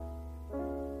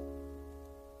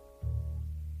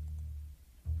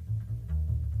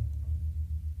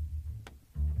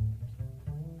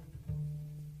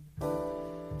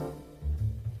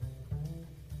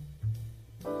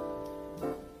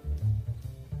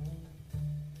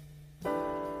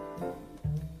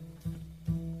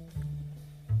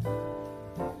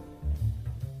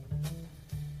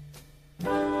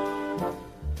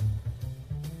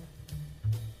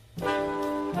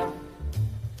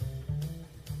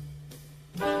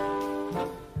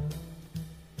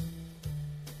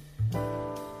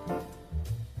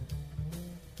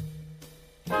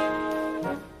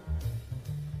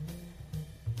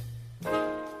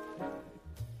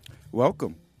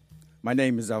Welcome. My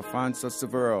name is Alfonso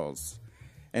Severos,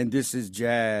 and this is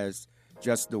Jazz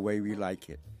Just the Way We Like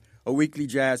It, a weekly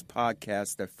jazz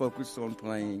podcast that focuses on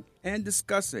playing and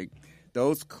discussing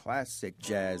those classic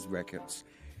jazz records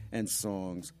and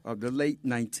songs of the late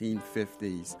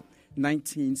 1950s,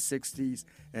 1960s,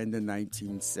 and the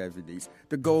 1970s,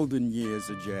 the golden years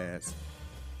of jazz,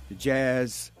 the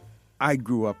jazz I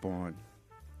grew up on.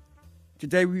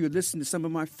 Today we will listen to some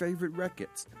of my favorite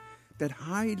records that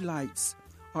highlights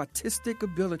artistic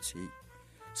ability,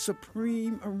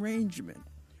 supreme arrangement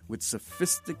with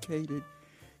sophisticated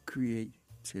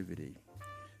creativity.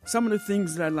 Some of the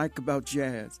things that I like about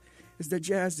jazz is that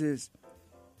jazz is,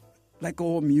 like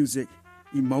all music,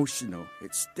 emotional.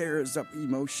 It stirs up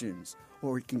emotions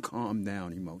or it can calm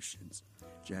down emotions.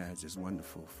 Jazz is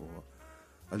wonderful for,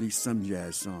 at least some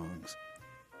jazz songs,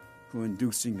 for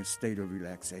inducing a state of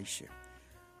relaxation.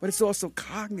 But it's also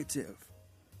cognitive.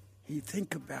 You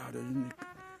think about it and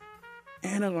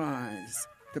analyze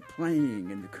the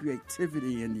playing and the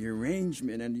creativity and the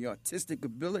arrangement and the artistic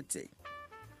ability.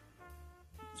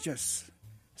 Just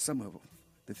some of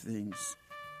the things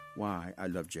why I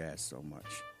love jazz so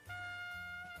much.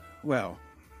 Well,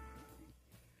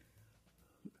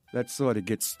 let's sort of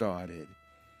get started.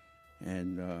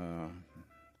 And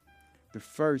the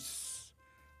first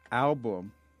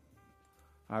album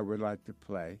I would like to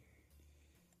play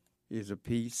is a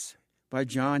piece by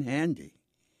John Handy,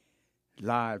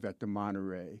 live at the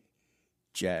Monterey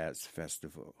Jazz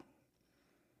Festival.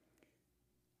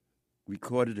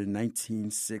 Recorded in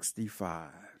 1965.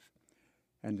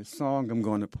 And the song I'm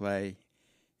going to play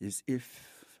is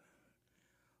If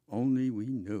Only We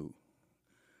Knew.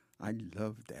 I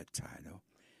love that title.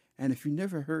 And if you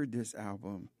never heard this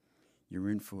album, you're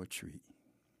in for a treat.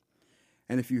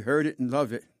 And if you heard it and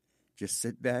love it, just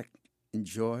sit back,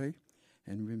 enjoy,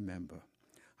 and remember.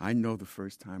 I know the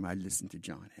first time I listened to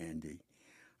John Handy,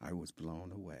 I was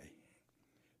blown away.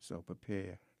 So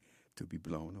prepare to be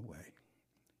blown away.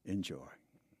 Enjoy.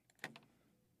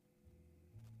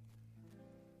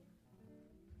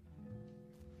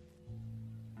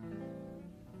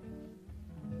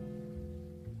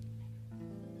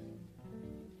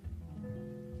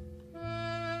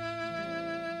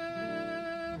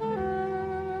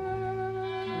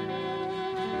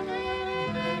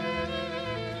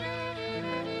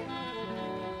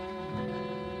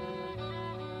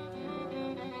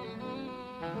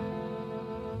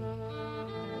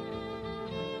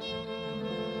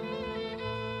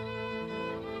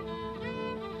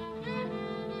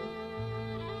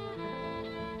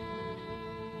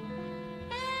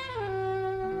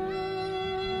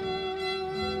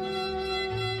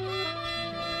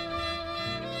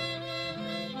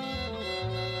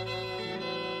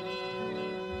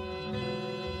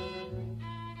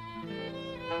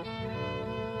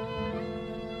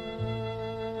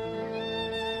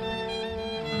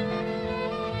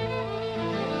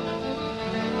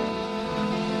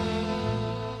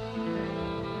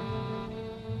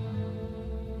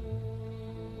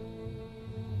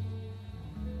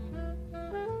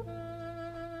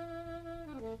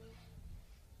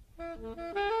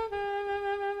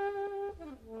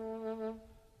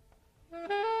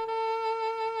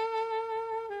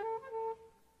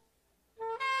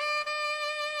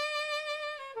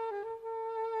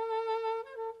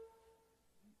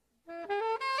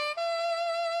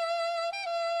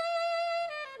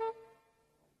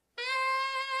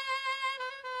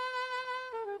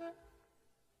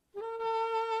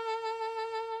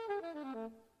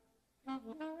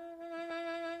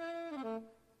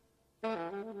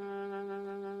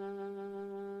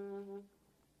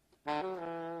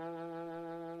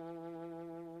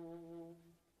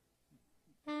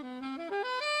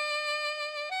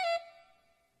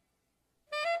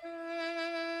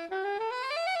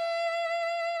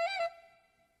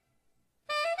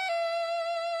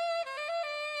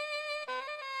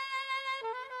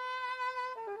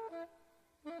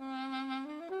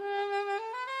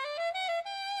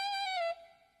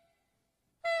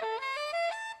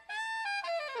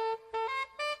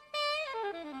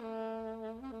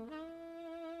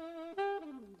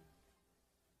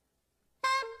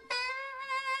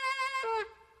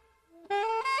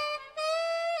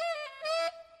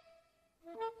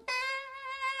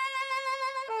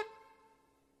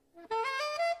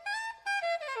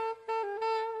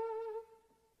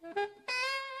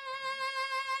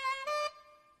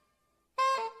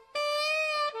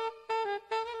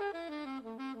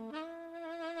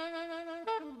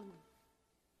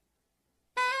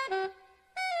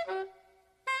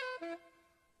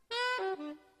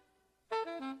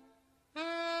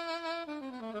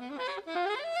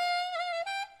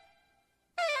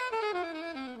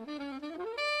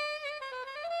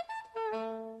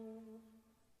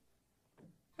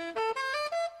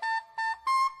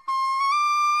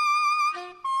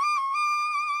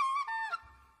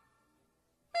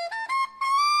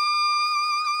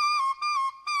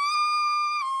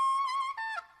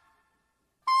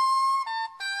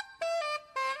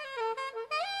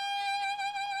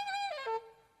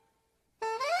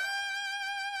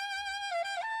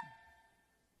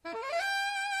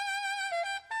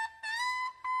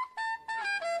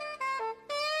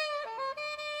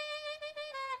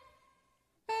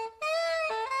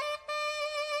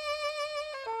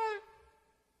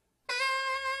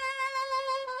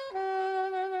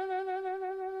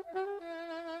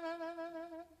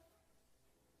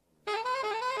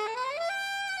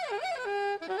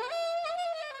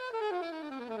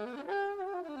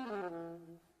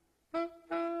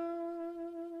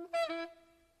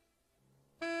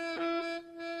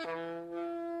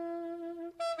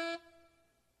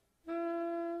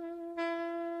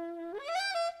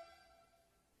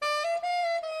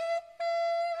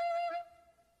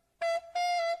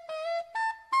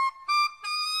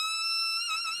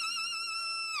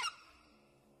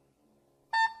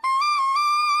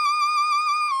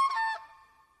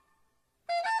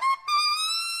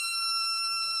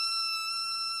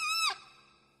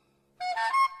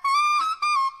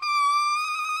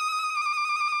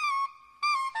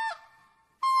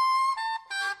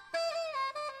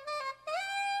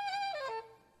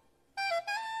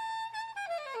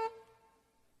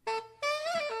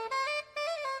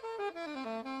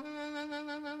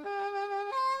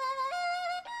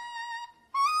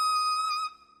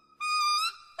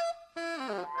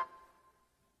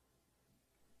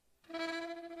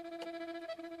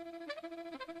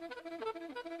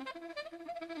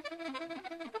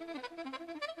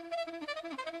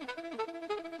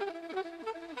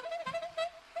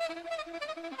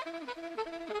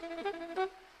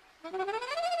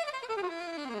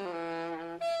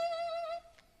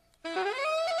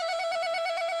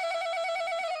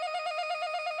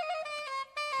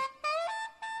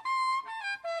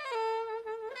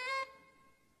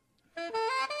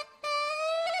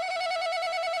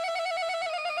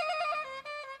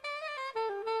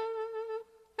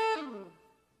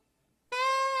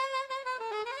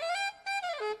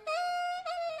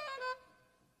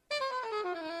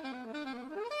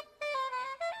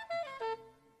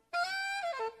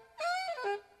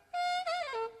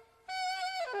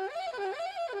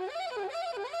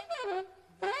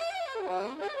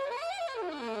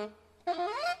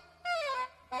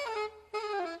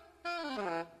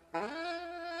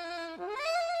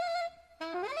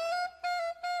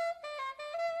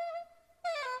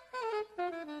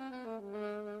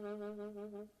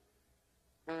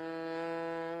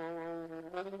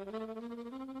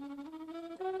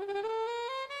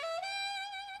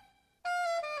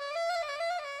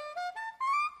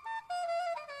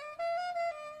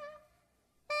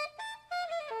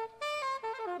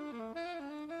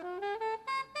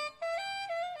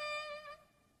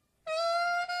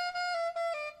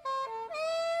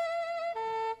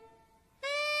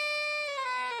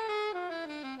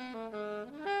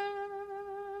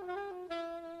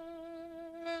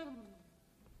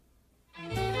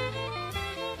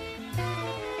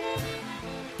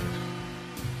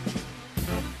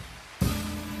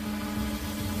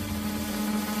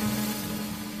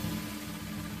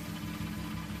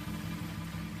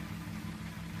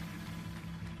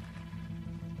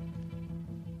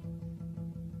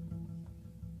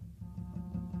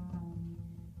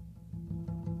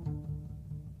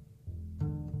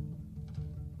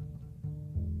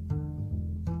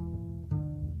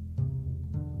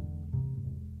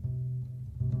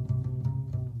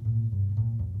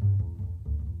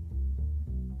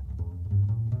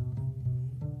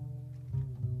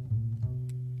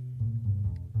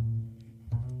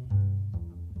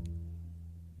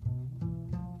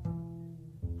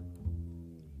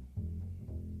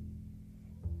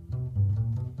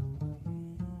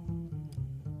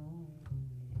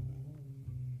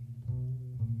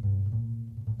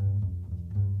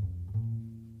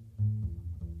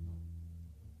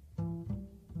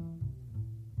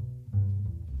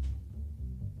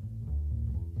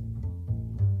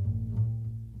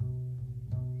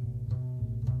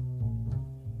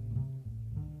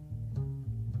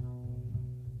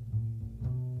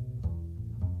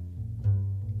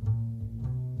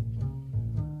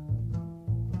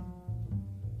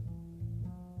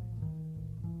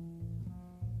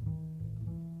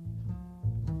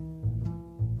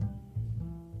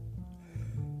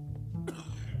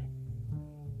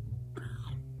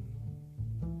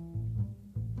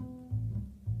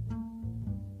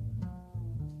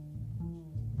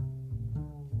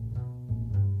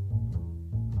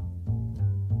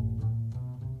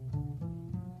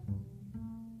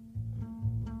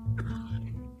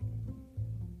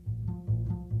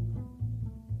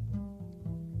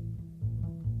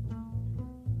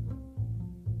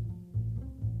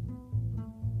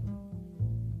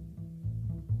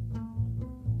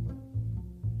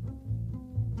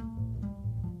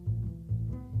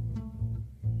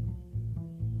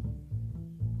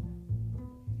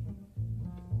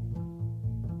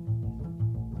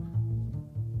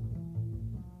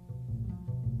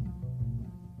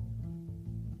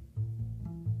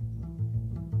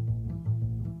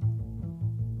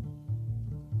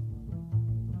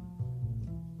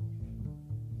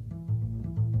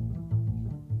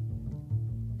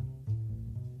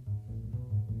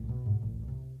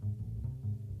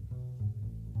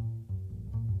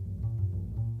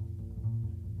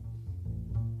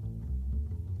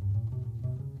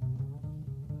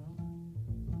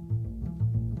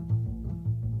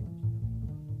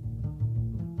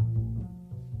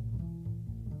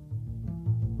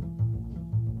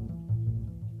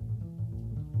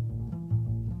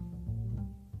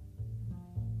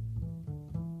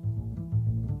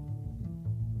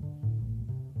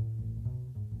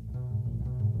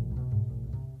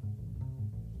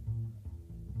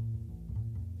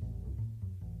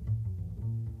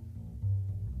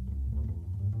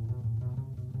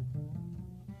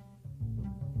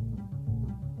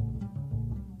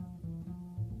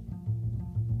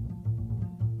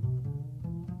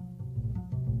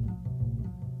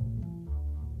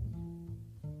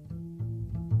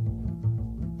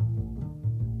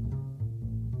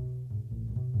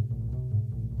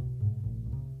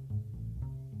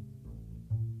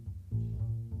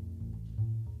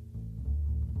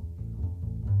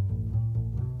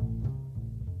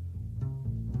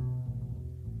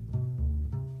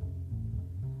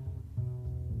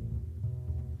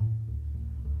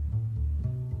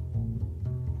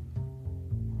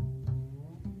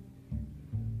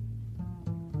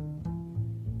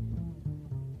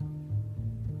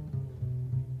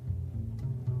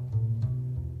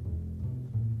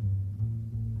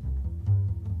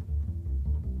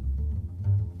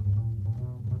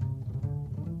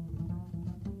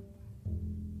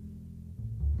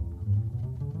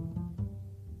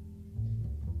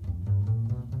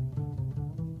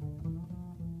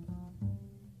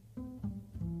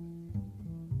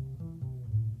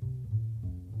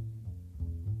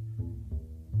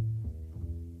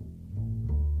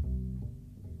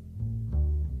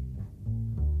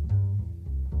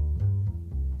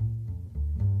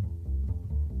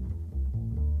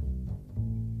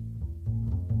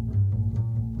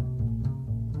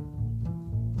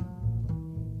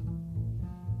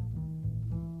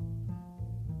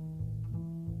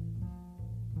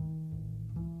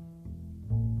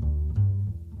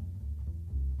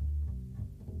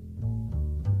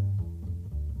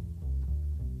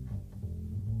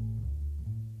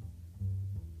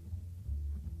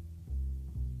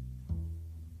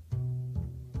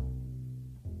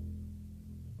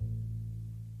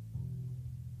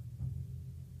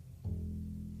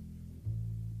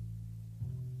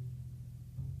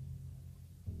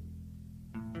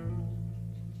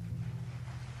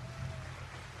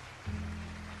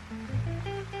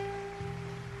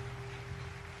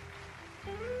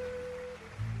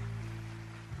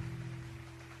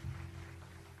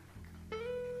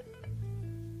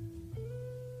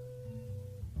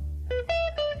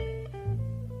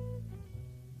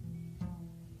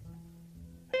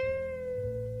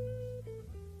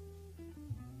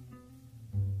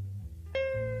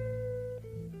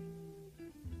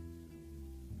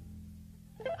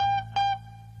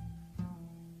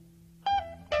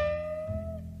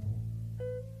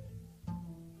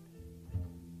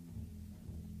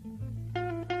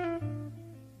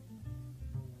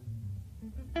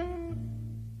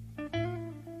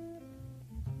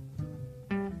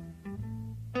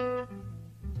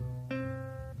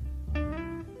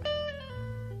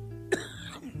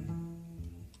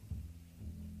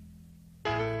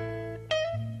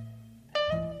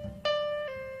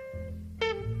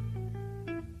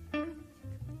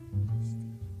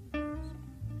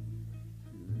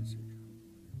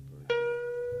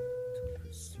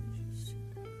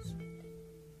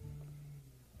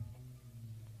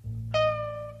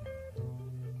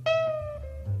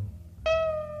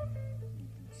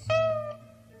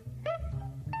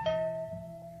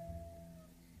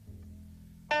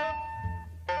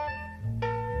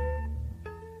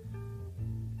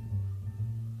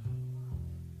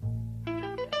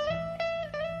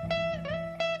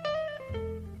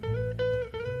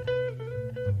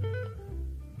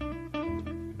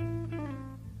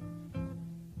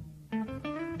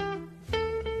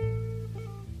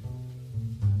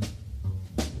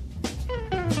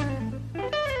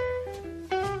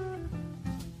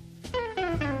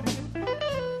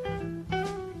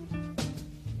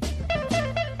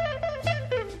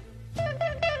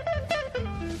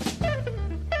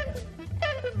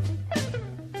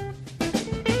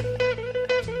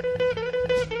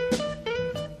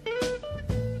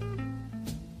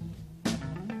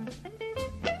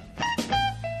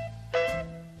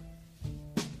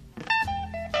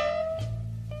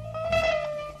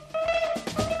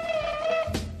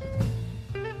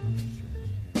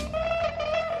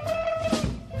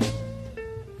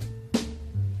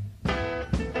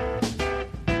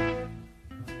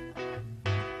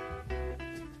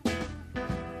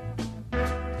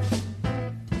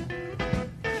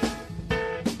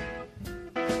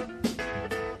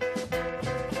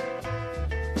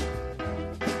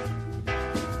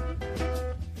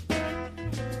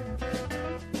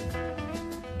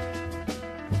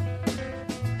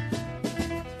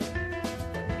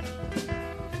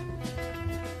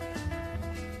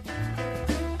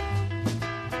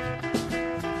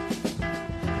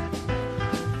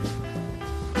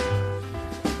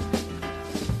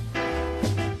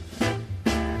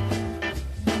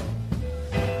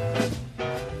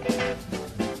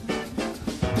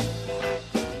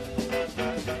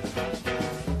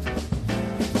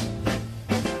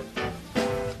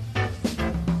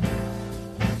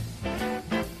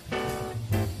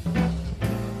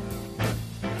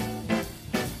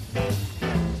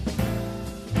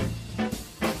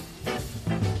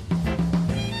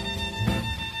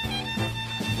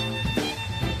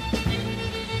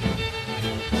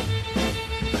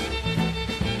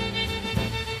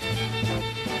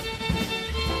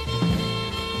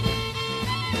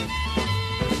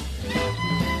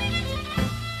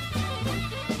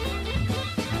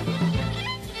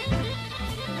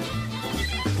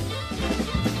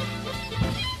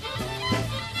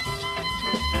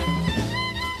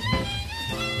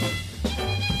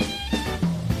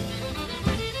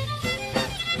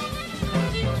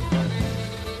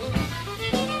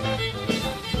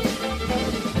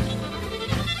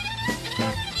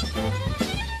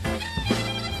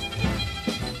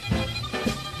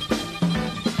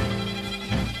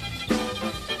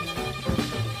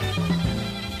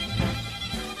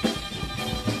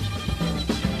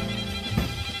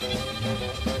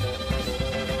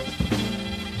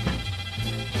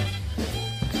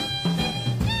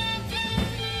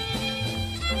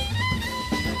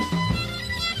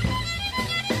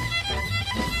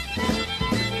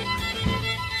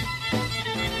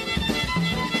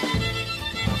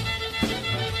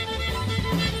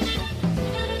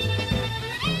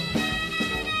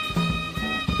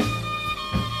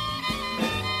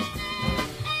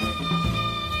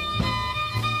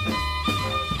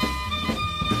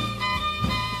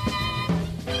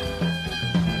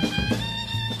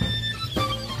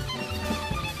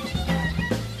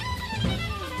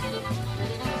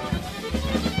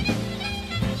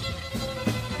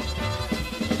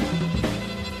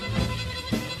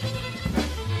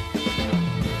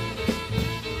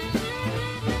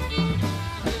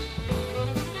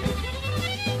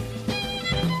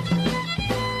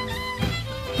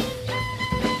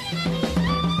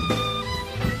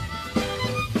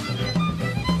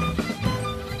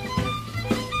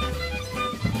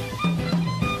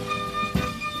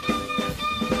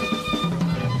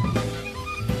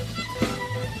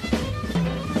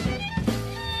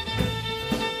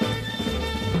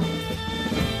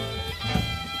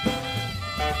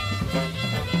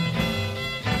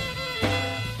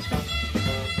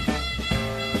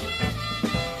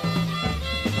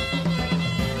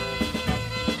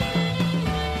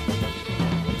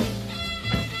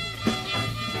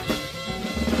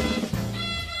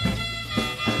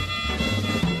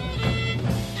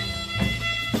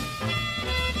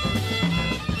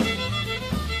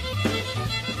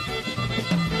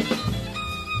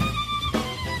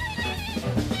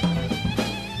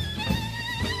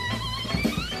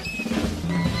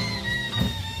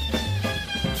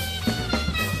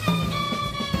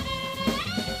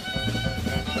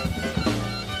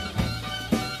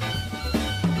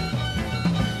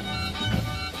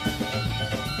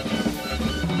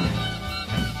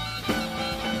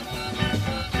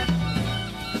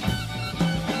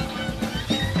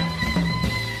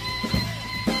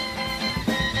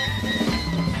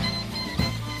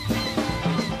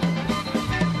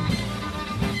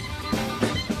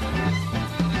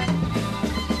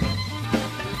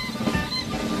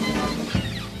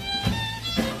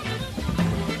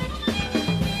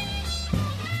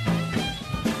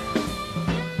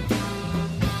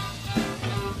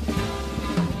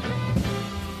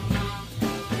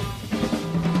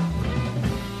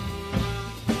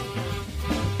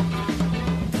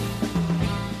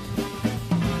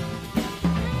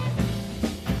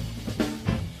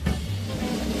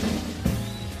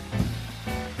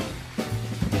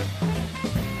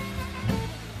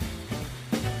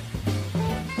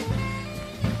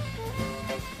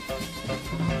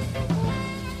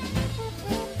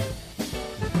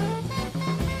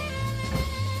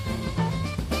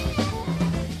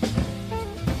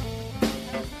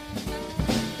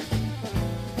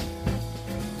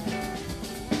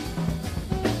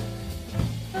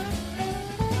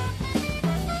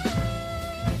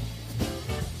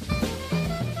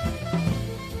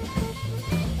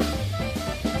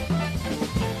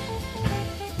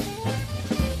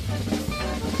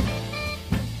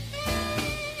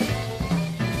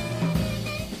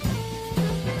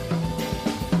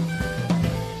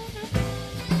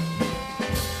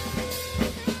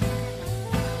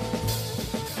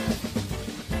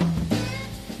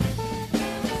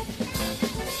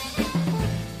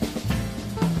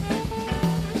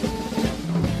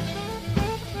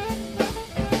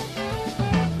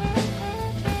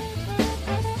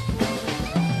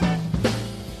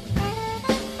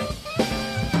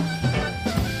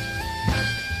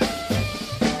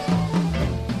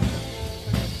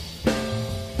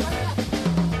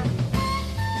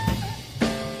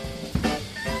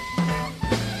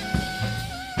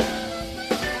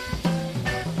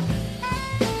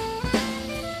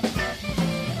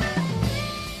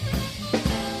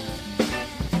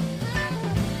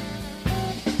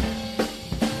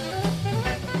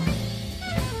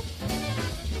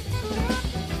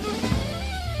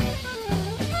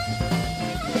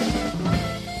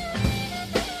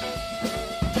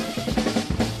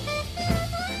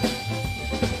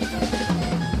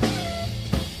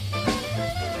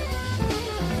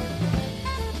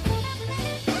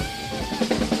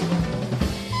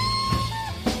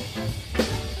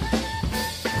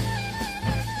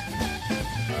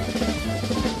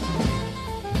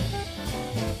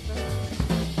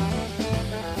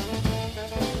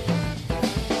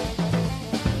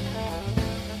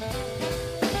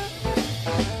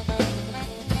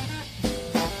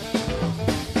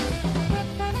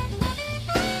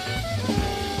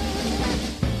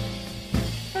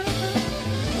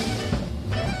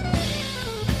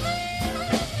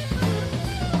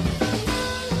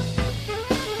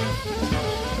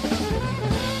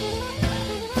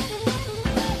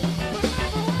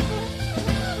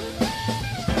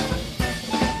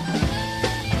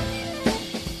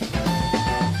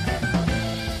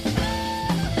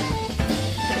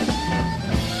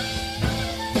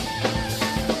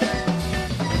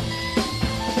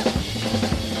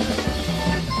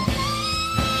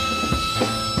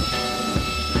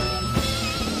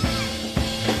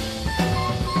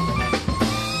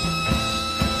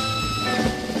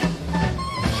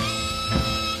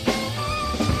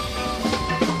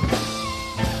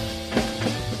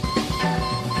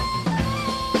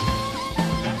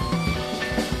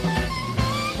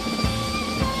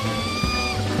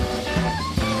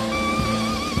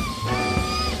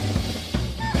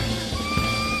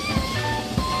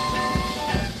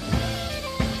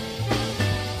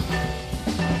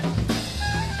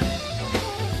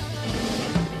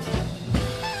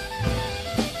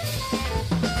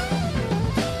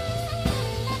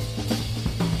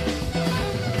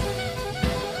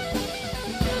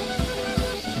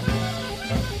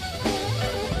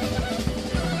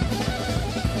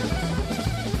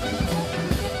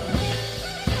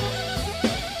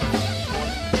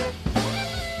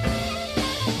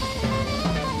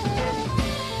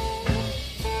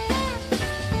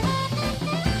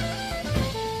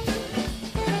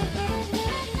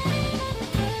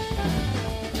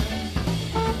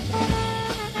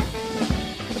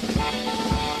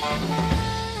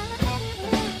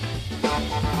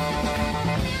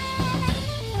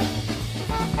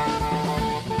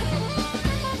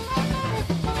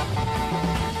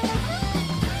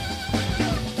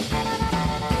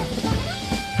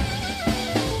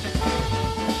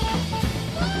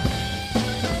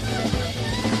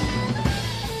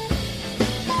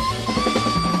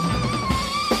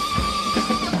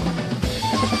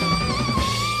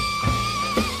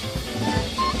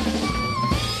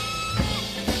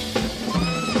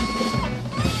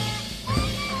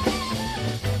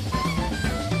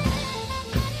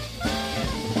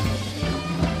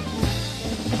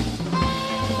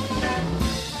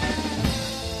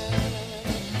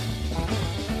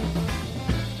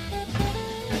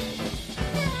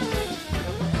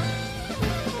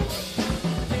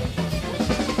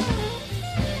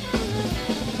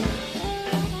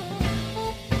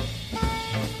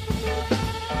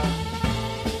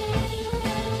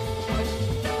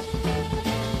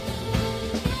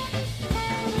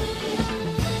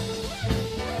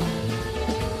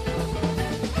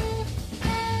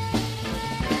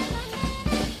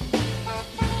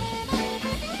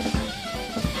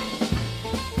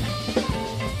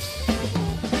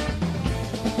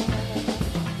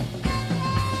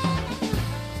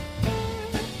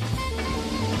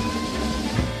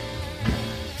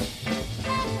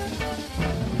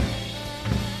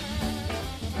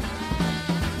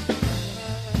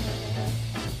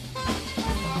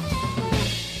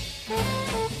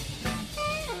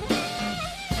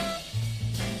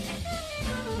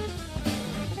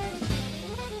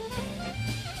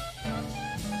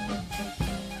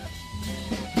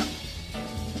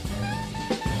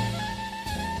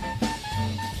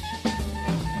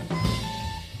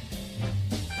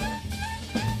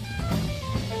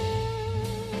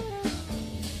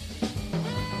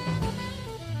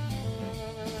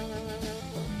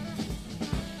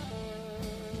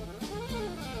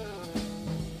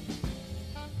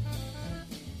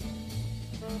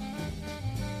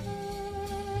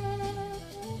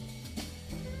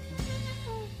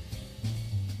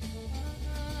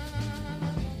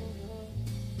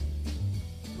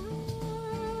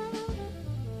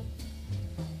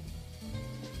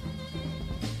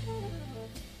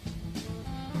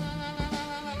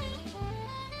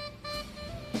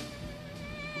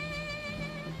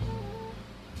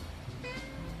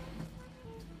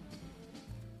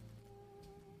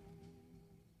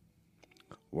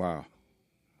 Wow.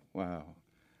 Wow.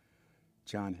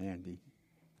 John Handy,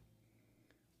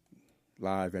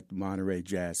 live at the Monterey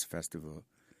Jazz Festival,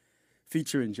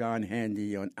 featuring John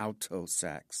Handy on alto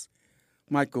sax,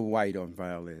 Michael White on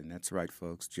violin, that's right,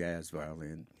 folks, jazz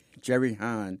violin, Jerry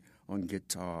Hahn on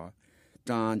guitar,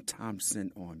 Don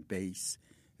Thompson on bass,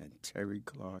 and Terry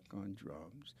Clark on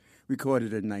drums.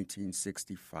 Recorded in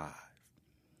 1965.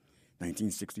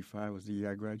 1965 was the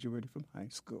year I graduated from high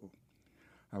school.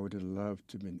 I would have loved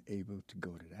to have been able to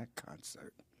go to that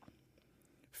concert.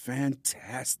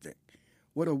 Fantastic.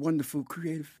 What a wonderful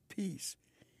creative piece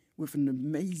with an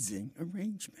amazing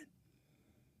arrangement.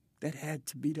 That had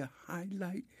to be the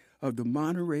highlight of the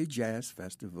Monterey Jazz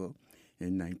Festival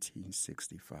in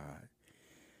 1965.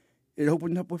 It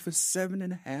opened up with a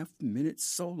 7.5-minute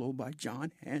solo by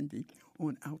John Handy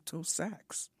on alto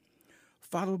sax,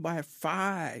 followed by a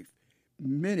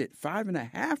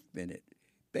 5.5-minute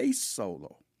bass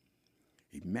solo.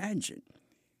 Imagine.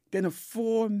 Then a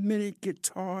 4-minute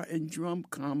guitar and drum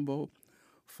combo,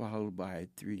 followed by a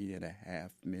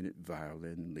 3.5-minute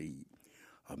violin lead.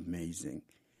 Amazing.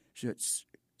 Just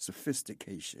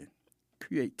sophistication,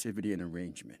 creativity, and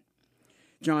arrangement.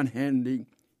 John Handy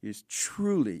is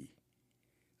truly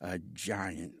a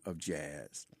giant of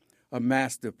jazz, a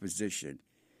master musician.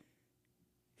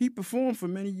 He performed for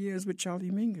many years with Charlie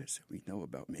Mingus. We know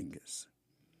about Mingus.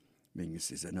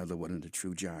 Mingus is another one of the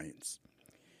true giants.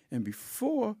 And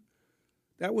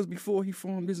that was before he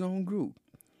formed his own group.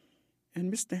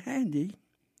 And Mr. Handy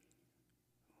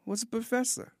was a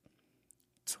professor,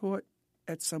 taught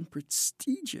at some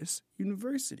prestigious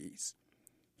universities.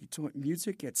 He taught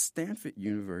music at Stanford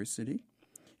University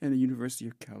and the University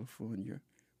of California,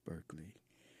 Berkeley.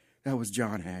 That was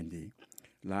John Handy,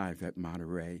 live at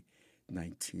Monterey,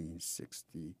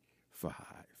 1965.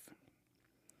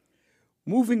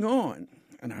 Moving on,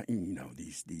 and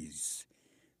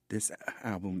this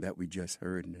album that we just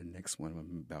heard and the next one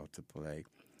I'm about to play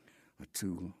are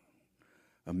two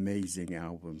amazing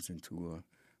albums and two of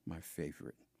my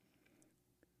favorite.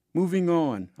 Moving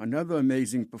on, another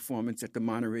amazing performance at the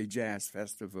Monterey Jazz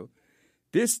Festival.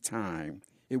 This time,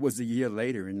 it was a year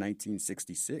later in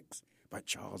 1966 by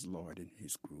Charles Lloyd and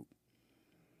his group.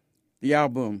 The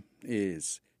album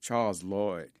is Charles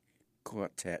Lloyd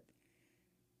Quartet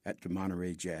at the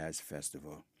Monterey Jazz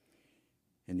Festival.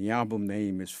 And the album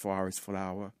name is Forest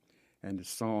Flower, and the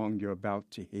song you're about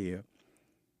to hear,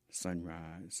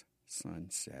 Sunrise,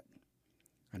 Sunset.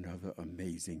 Another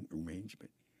amazing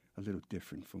arrangement. A little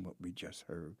different from what we just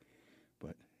heard.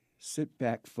 But sit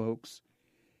back, folks,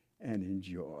 and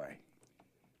enjoy.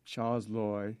 Charles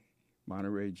Lloyd,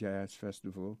 Monterey Jazz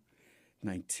Festival,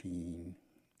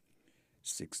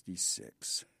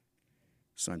 1966.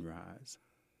 Sunrise,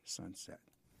 Sunset.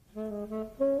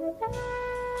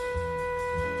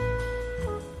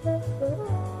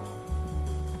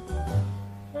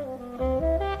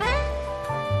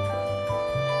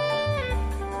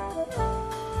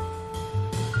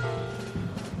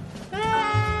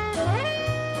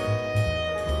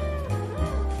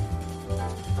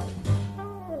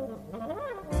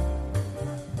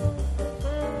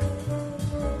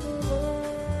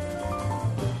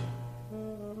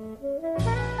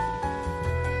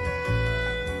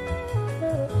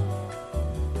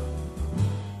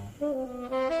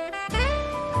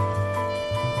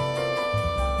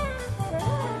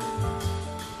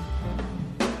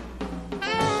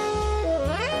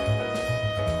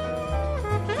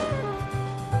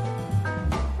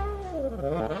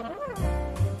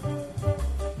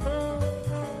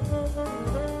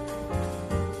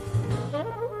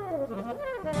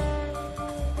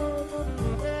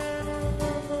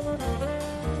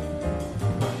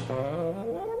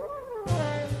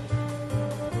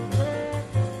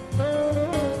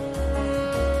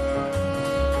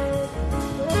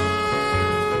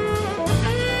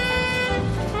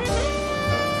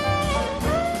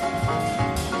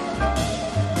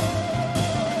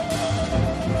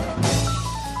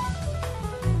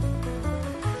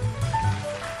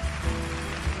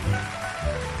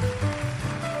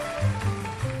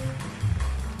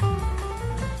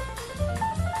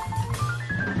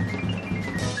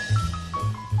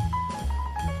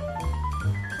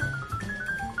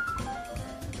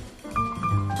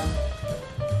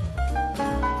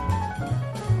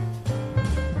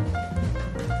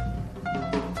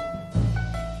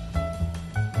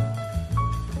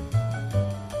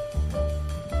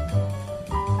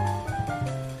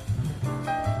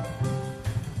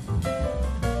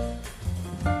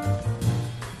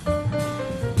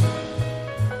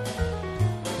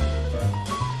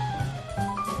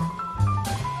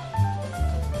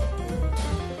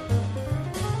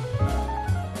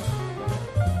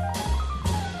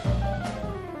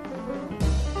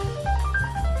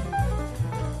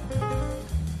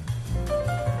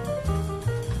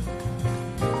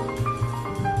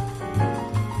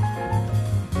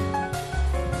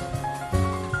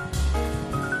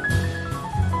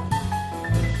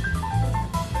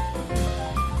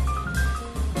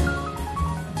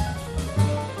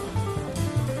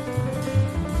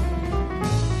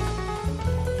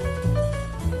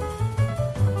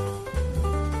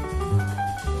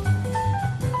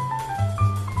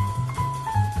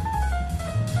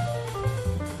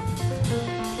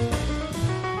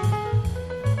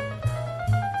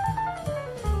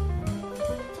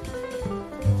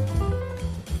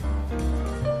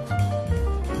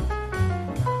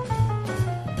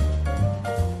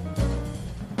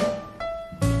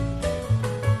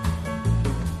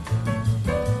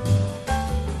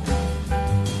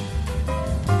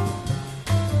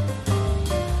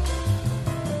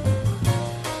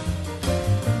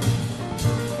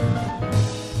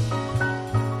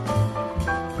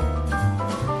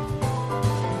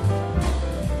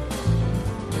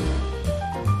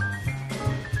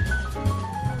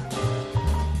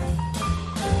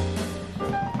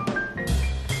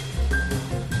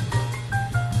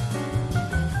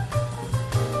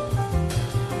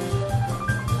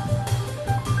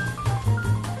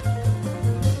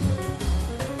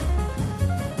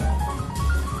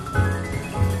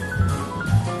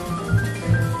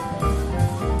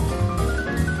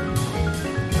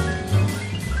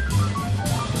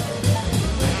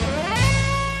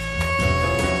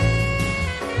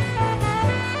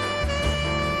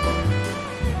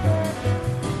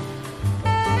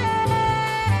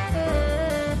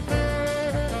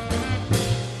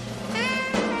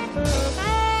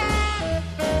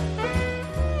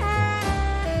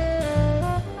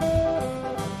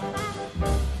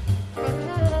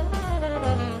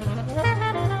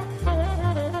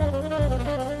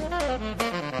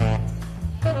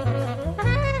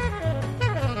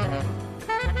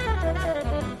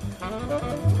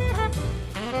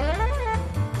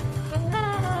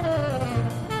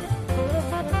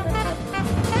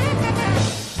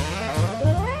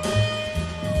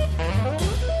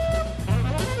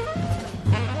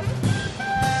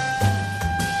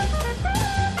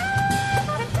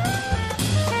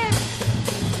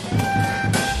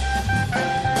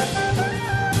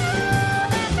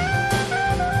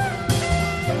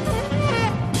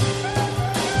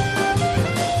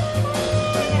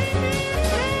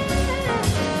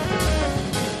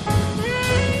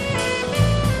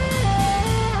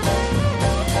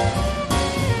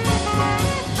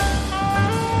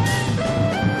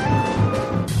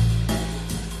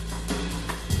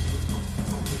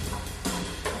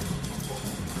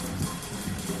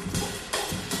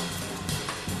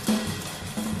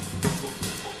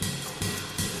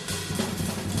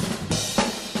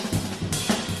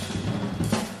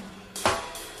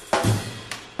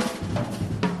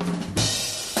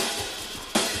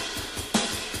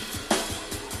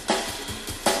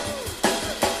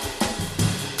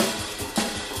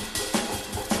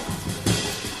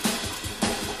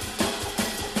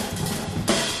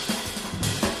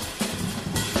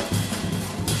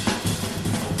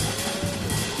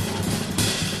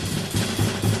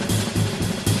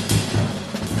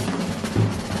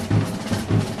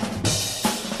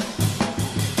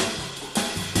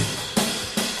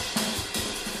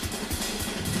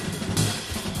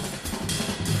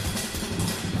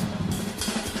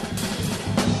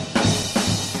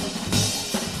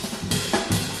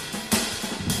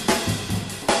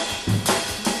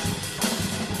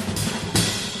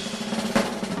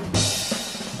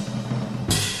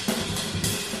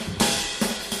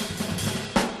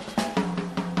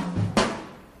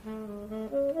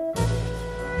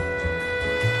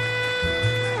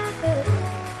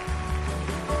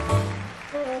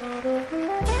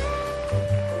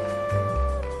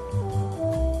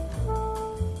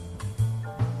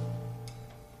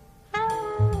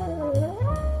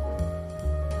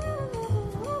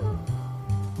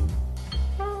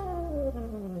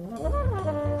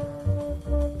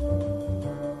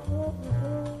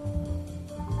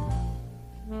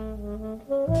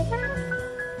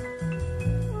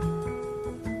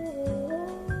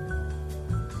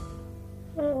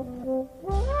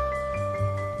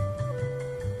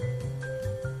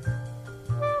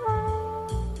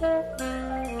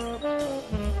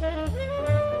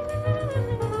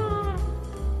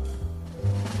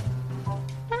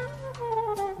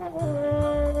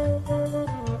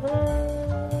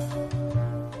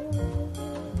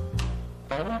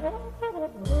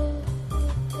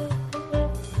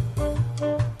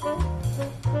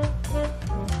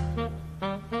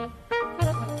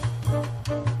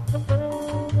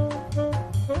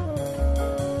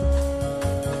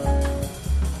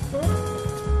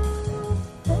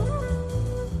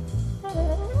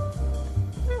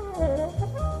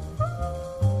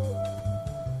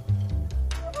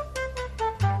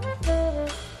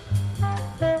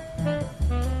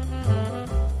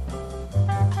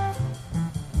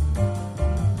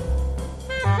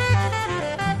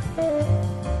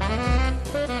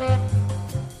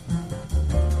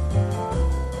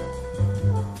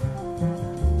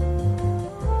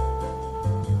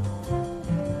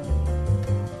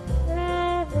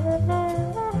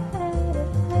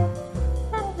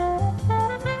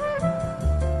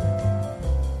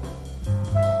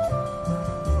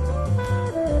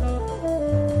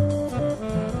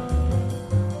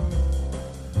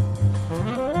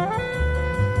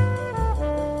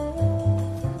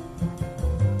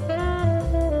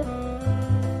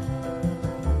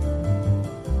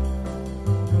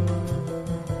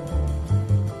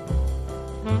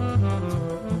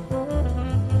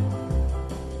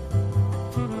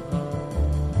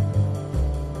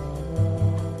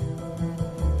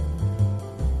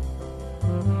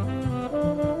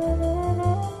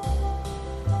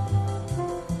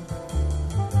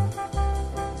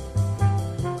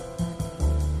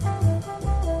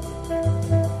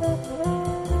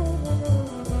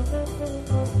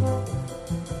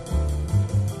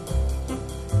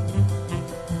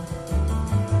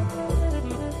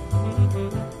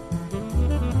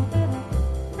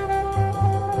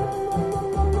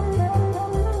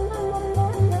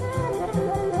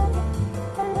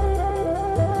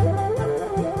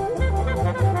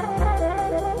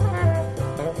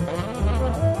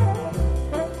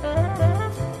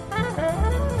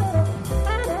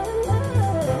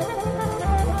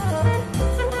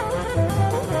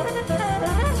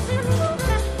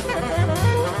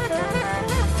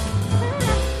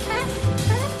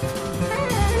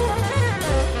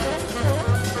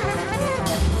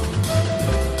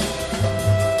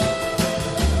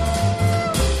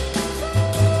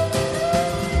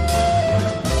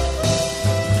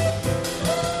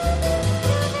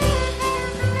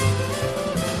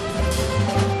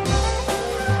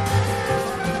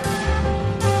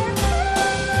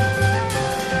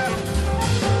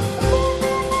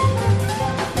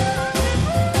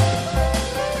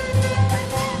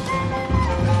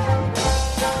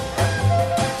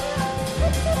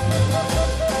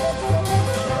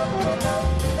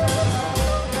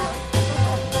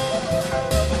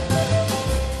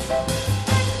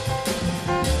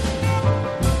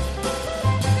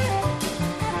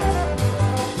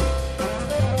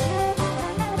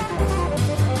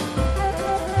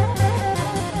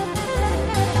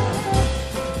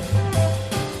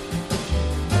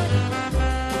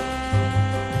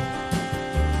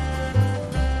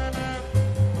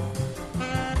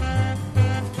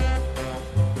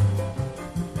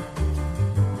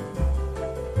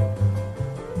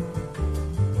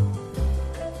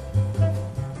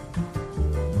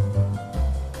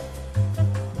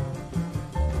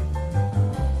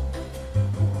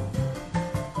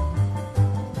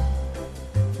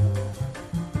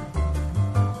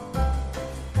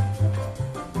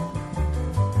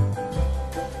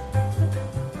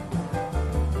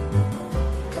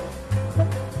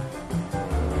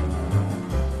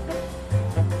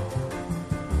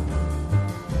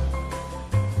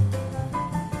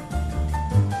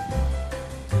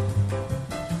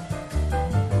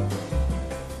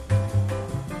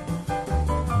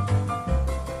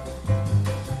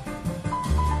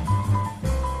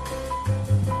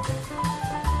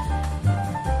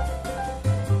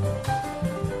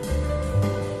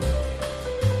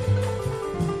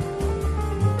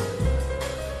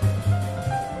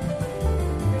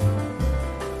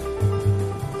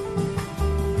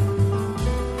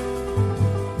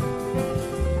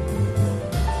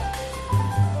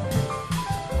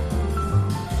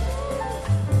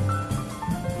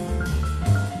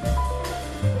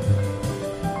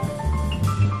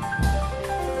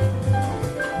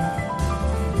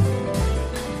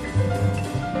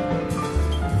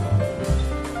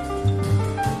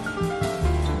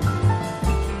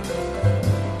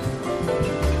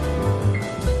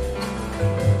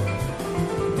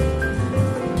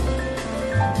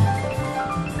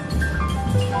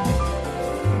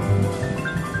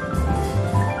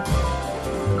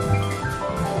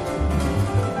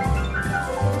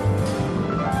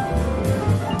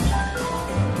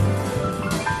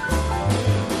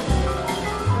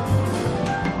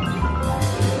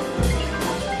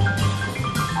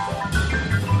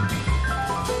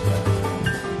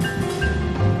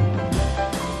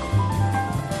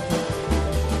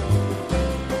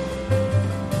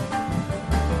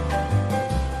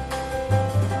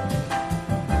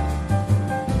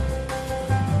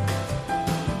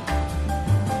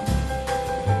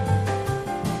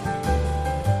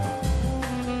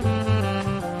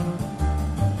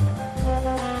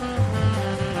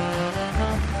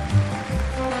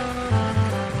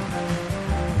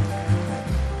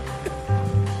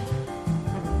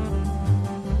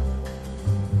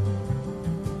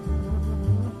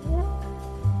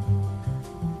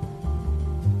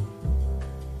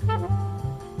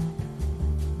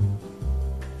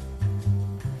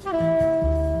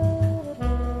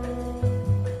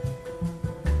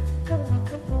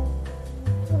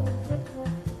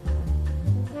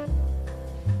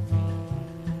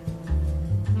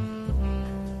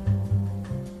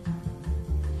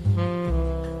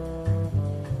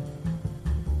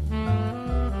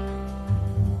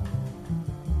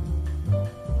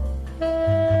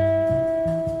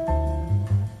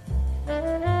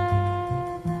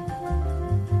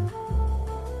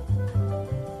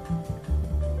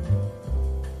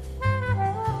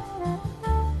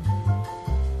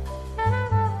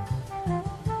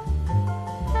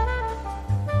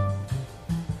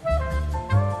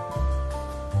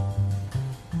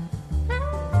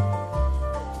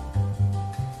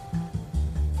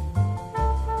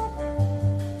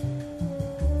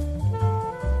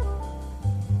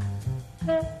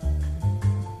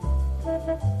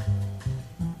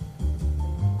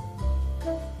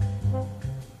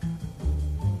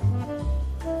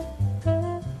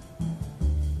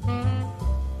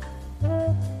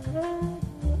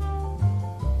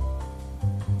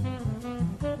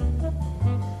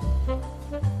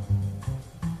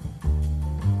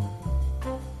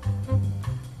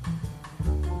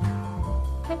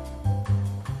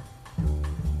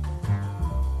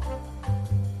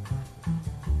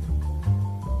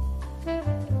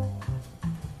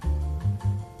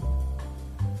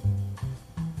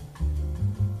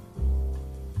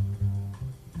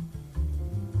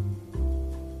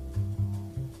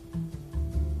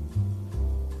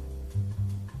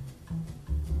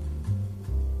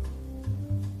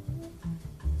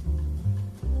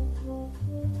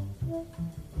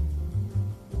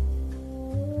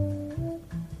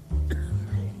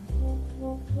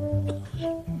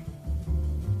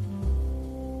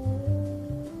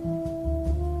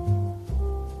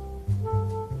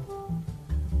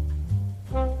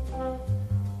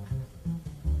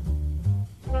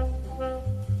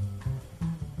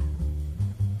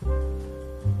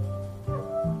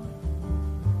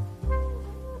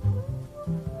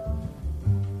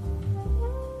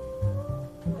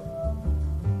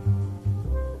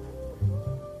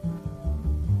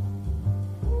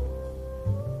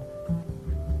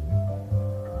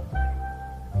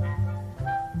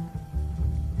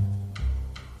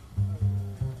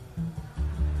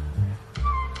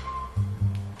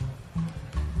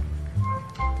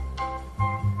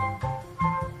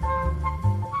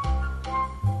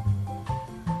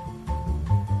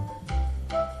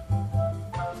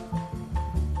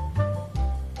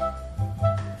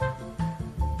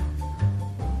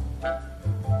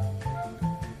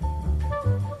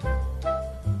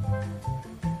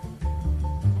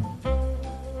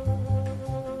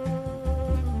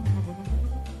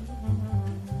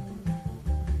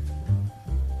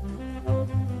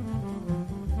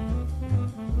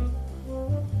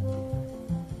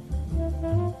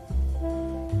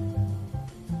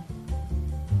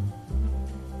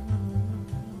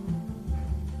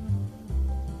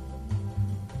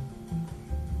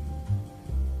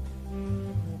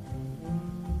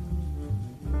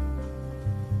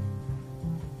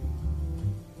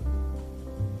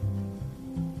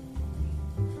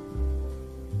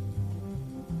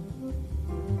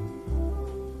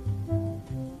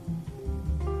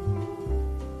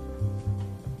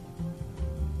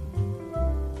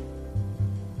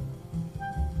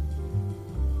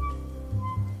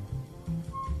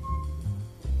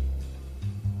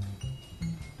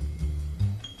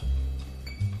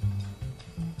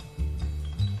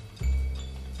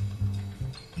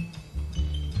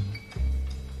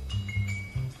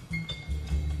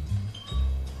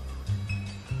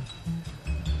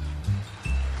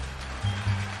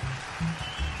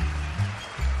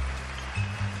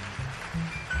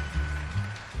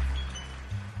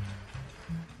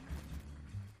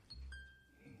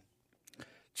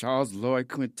 Charles Lloyd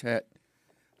Quintet,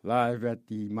 live at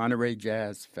the Monterey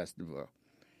Jazz Festival,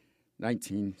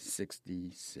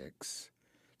 1966.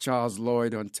 Charles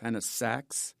Lloyd on tenor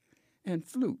sax and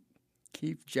flute,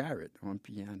 Keith Jarrett on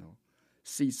piano,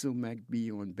 Cecil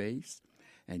McBee on bass,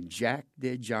 and Jack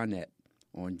DeJohnette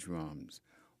on drums.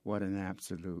 What an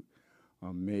absolute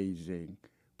amazing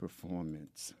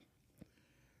performance.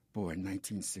 Boy,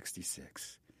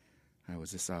 1966, I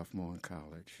was a sophomore in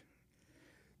college.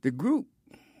 The group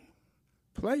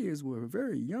players were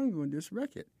very young on this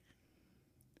record,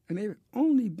 and they've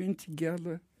only been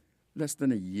together less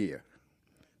than a year.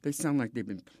 They sound like they've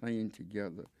been playing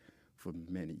together for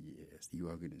many years. The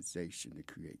organization, the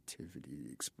creativity,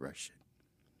 the expression.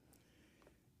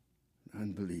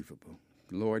 Unbelievable.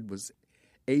 Lloyd was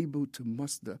able to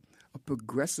muster a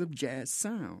progressive jazz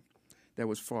sound that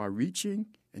was far-reaching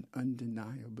and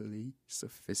undeniably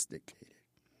sophisticated.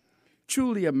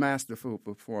 Truly a masterful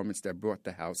performance that brought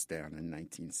the house down in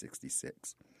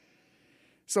 1966.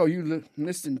 So you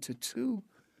listen to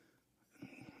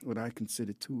what I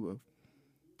consider two of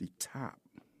the top,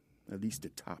 at least the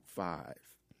top 5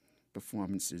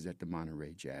 performances at the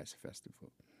Monterey Jazz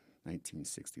Festival.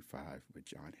 1965 with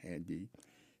John Handy,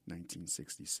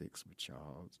 1966 with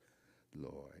Charles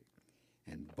Lloyd,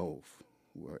 and both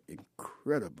were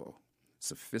incredible,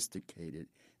 sophisticated,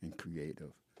 and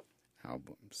creative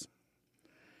albums.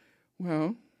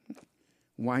 Well,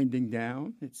 winding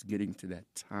down, it's getting to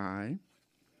that time,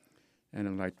 and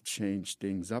I'd like to change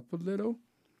things up a little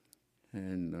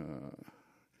and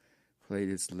play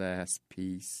this last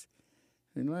piece.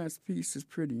 And the last piece is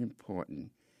pretty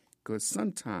important because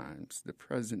sometimes the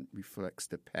present reflects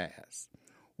the past.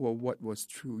 Well, what was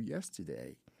true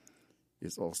yesterday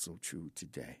is also true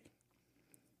today.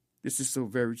 This is so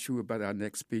very true about our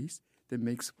next piece that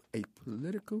makes a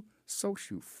political,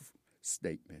 social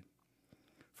statement.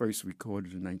 First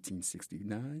recorded in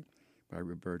 1969 by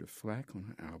Roberta Flack on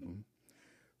her album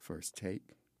First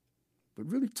Take, but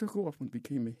really took off and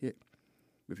became a hit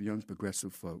with young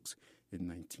progressive folks in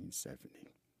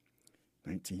 1970.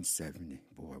 1970,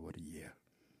 boy, what a year.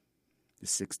 The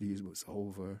 60s was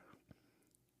over.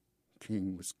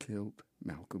 King was killed.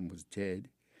 Malcolm was dead.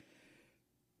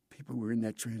 People were in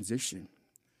that transition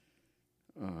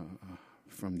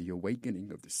from the awakening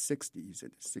of the 60s,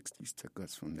 and the 60s took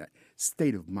us from that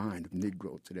state of mind of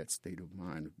Negro to that state of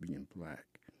mind of being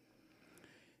black.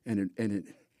 And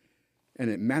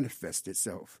it manifests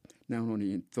itself not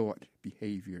only in thought,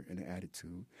 behavior, and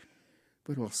attitude,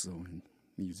 but also in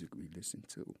music we listen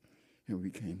to. And we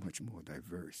became much more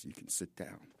diverse. You can sit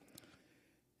down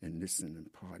and listen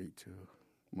and party to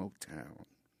Motown,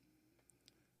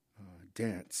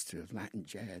 dance to Latin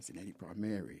jazz and Eddie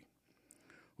Palmieri,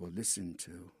 or listen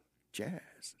to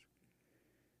jazz.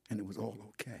 And it was all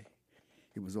okay.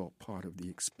 It was all part of the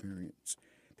experience,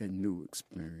 that new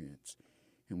experience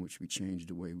in which we changed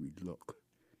the way we look.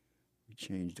 We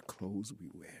changed the clothes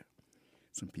we wear.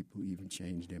 Some people even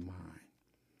changed their mind.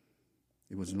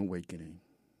 It was an awakening.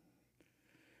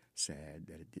 Sad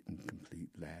that it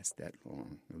didn't last that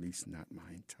long, at least not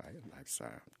my entire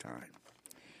lifetime.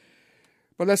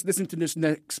 But let's listen to this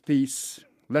next piece,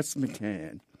 Les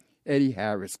McCann, Eddie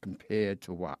Harris Compared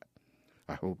to What?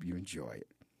 I hope you enjoy it.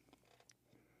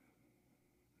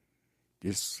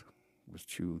 This was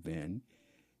true then,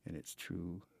 and it's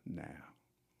true now.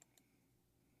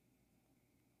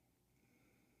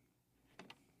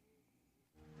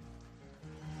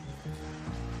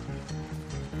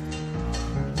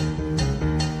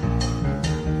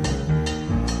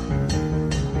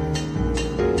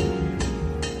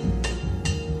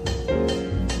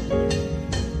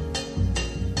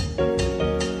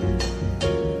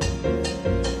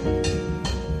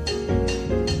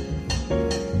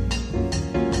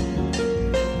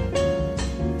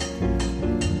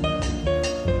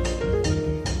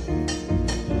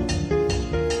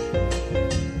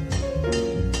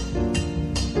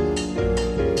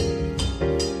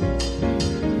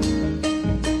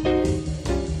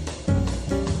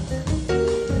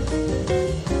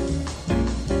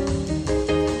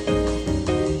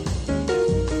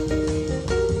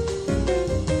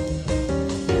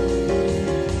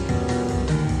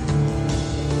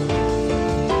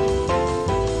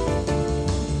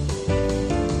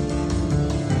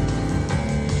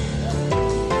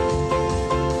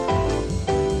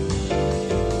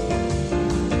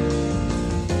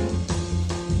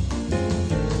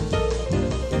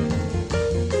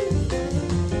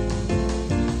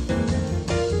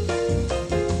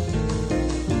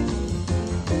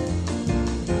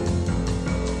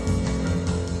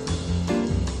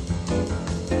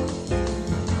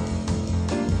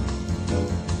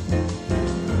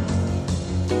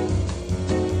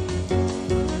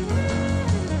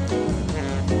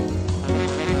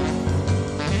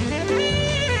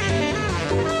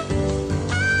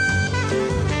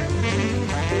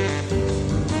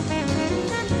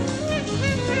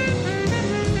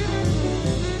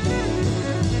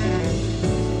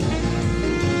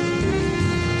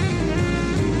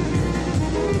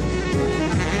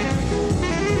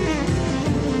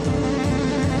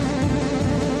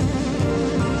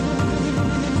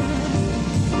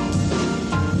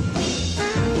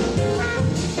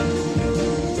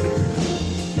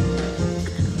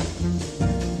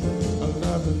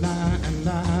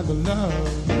 by the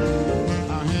love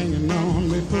are hanging on,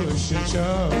 we push and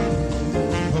shove.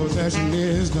 Possession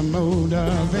is the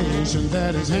motivation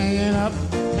that is hanging up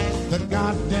the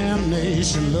goddamn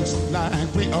nation. Looks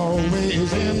like we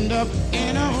always end up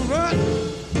in a rut.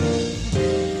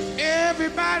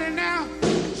 Everybody now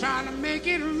trying to make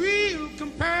it real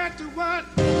compared to what?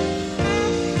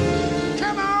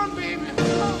 Come on, baby.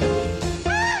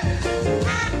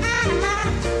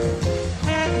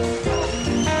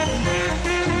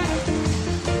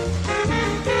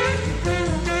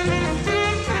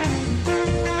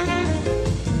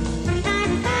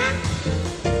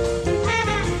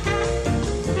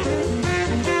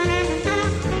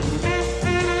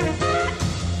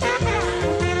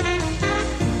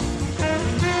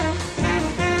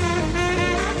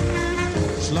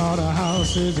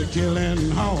 Slaughterhouses are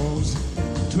killing hogs,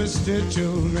 twisted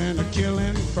children are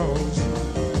killing frogs,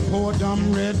 poor dumb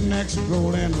rednecks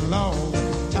rolling logs,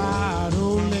 tired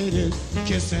old ladies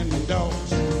kissing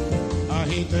dogs. I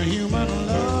hate the human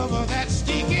love of that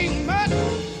stinking mud.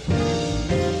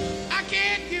 I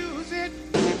can't use it,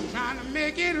 trying to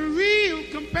make it real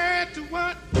compared to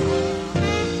what?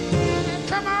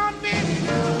 Come on, baby,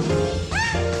 now.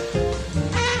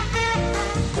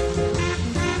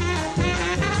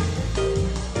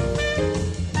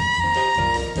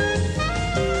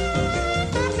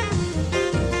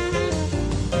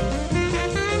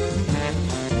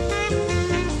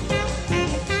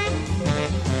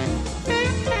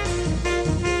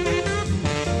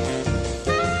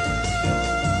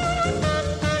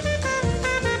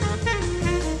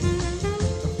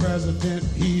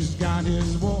 He's got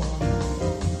his war.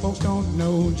 Folks don't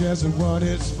know just what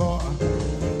it's for.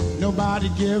 Nobody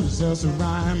gives us a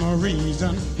rhyme or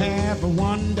reason. Half of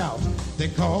one doubt, they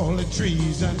call it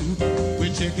treason.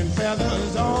 With chicken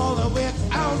feathers all the way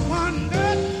out one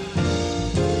nut.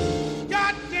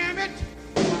 God damn it,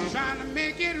 trying to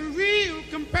make it real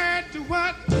compared to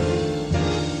what?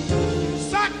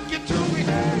 Suck it to me.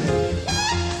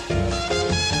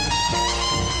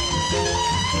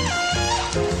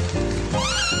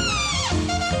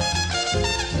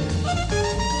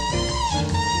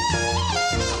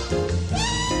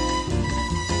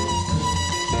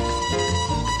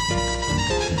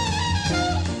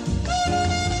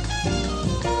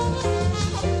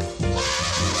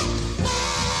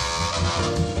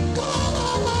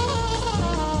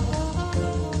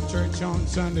 On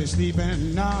Sunday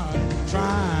sleeping nod,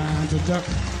 trying to duck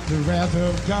the wrath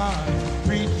of God.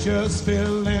 Preachers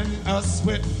filling us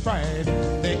with fright.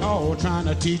 They all trying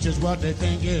to teach us what they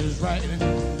think is right.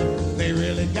 They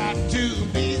really got to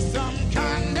be some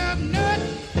kind of nut.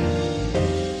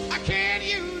 I can't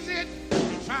use it,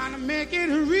 trying to make it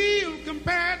real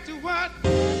compared to what?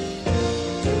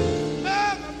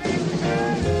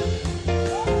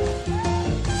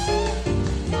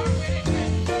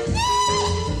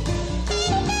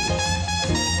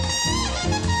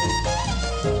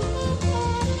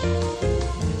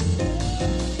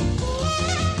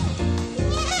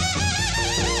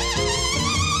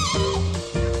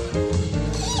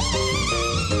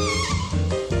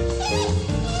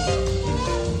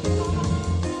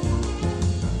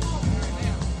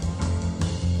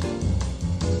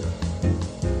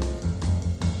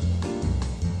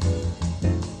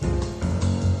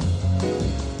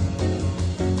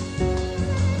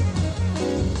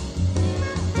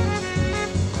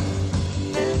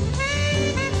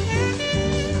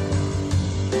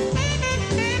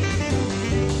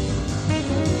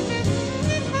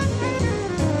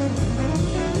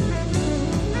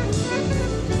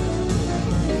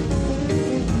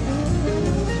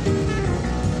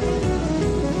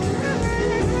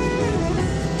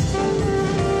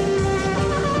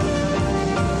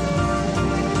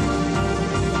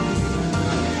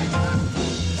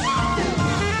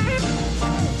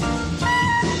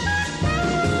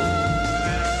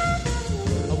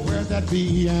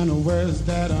 Be and where's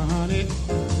that honey?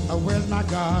 Where's my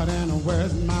God and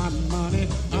where's my money?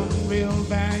 Unreal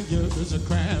values, a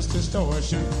crass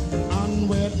distortion.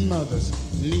 Unwed mothers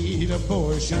need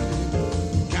abortion.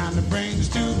 Kind of brings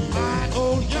to my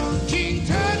old young King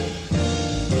Tut.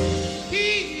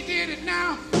 He did it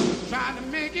now, trying to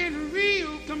make it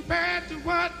real compared to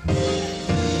what?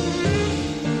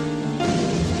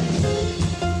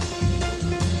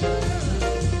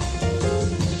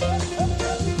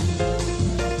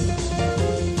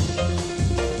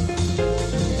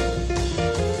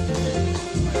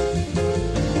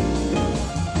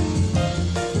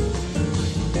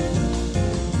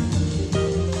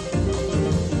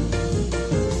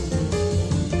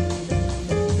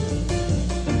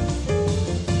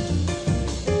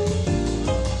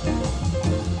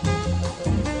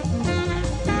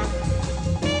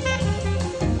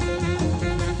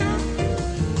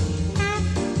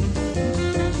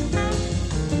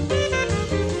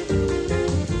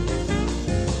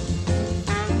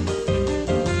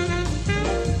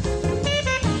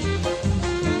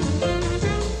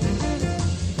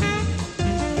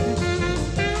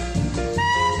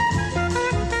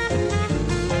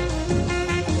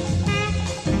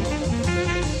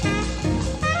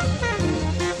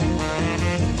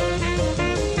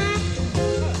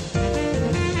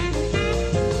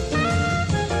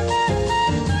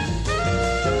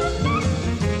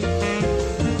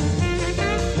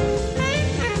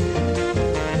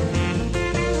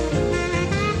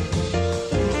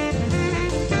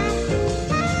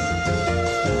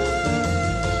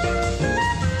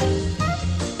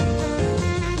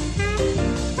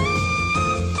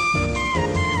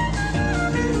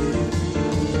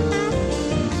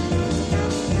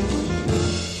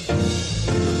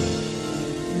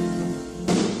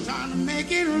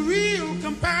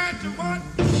 compared to what?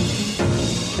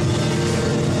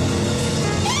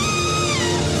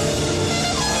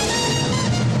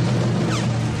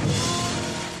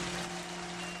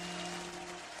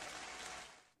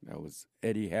 That was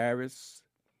Eddie Harris.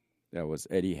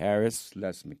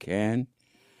 Les McCann.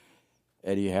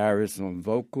 Eddie Harris on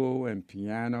vocal and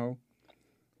piano.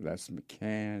 Les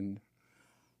McCann.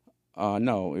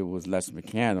 No, it was Les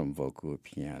McCann on vocal and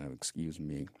piano, excuse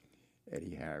me.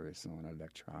 Eddie Harris on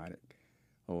electronic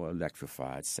or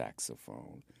electrified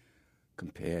saxophone.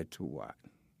 Compared to what?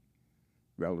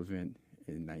 Relevant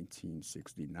in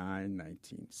 1969,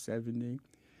 1970,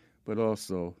 but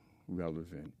also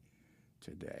relevant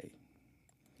today.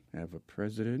 I have a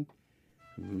president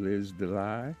who lives the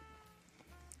lie.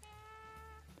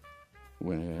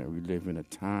 When we live in a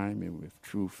time in which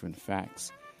truth and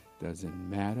facts doesn't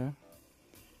matter,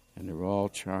 and they're all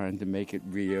trying to make it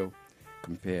real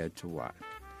compared to what.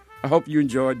 I hope you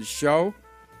enjoyed the show.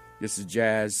 This is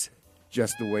Jazz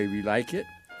Just the Way We Like It.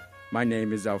 My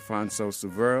name is Alfonso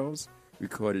Severals,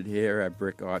 recorded here at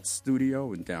Brick Art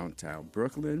Studio in downtown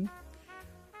Brooklyn.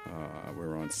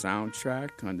 We're on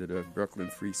Soundtrack under the Brooklyn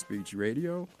Free Speech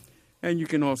Radio, and you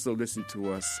can also listen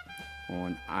to us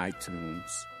on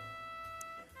iTunes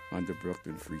under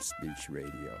Brooklyn Free Speech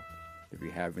Radio. If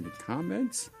you have any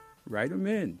comments, write them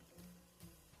in.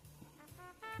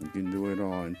 You can do it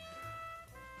on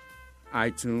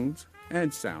iTunes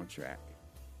and Soundtrack.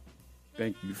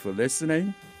 Thank you for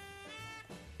listening,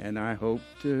 and I hope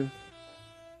to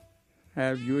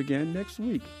have you again next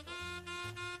week.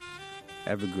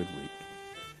 Have a good week.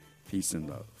 Peace and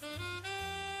love.